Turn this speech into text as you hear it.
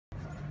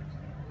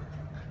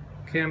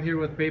Okay, I'm here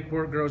with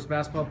Bayport girls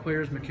basketball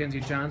players Mackenzie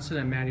Johnson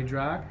and Maddie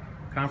Drock,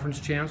 conference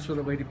champs for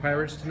the Lady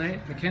Pirates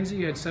tonight. Mackenzie,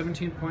 you had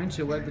 17 points,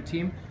 you led the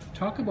team.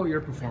 Talk about your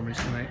performance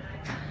tonight.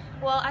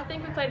 Well, I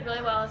think we played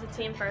really well as a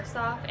team first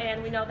off,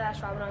 and we know that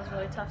Schwabano is a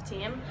really tough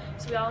team,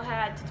 so we all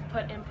had to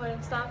put input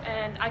and stuff,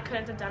 and I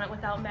couldn't have done it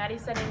without Maddie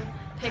setting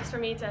picks for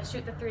me to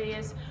shoot the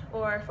threes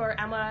or for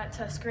Emma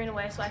to screen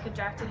away so I could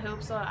drive to the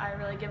hoop, so I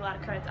really give a lot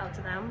of credit out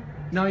to them.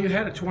 Now, you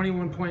had a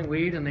 21-point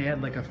lead and they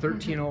had like a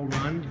 13-0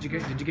 run. Did you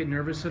get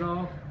nervous at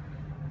all?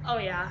 Oh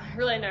yeah,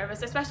 really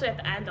nervous, especially at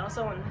the end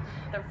also when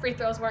the free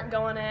throws weren't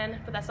going in,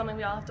 but that's something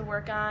we all have to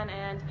work on,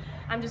 and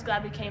I'm just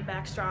glad we came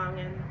back strong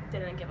and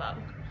didn't give up.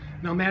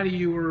 Now, Maddie,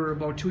 you were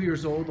about 2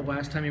 years old the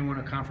last time you won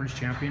a conference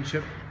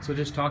championship, so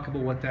just talk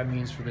about what that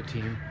means for the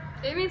team.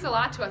 It means a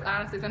lot to us,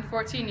 honestly. It's been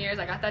 14 years.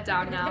 I got that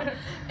down now.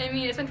 I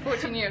mean, it's been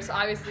 14 years, so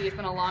obviously it's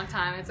been a long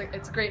time. It's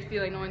a great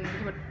feeling knowing you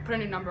can put a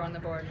new number on the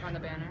board, on the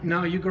banner.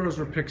 Now, you girls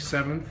were picked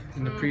 7th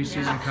in the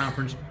preseason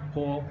conference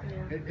poll.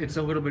 Yeah. It's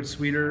a little bit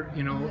sweeter,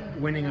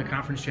 winning a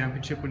conference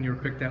championship when you were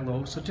picked that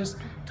low. So just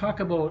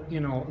talk about,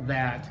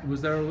 that.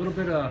 Was there a little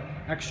bit of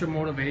extra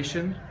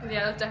motivation?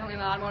 Yeah, there's definitely a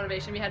lot of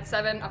motivation. We had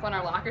 7 up on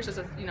our lockers, just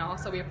so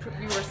we were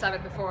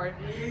 7th before,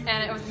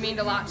 and it meant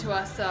a lot to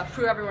us to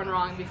prove everyone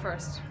wrong and be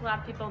first. A lot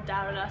of people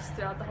doubted us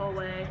throughout the whole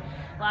way.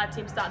 A lot of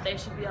teams thought they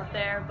should be up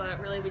there, but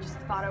really we just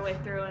fought our way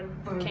through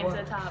and came to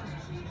the top.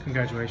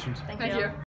 Congratulations. Thank you.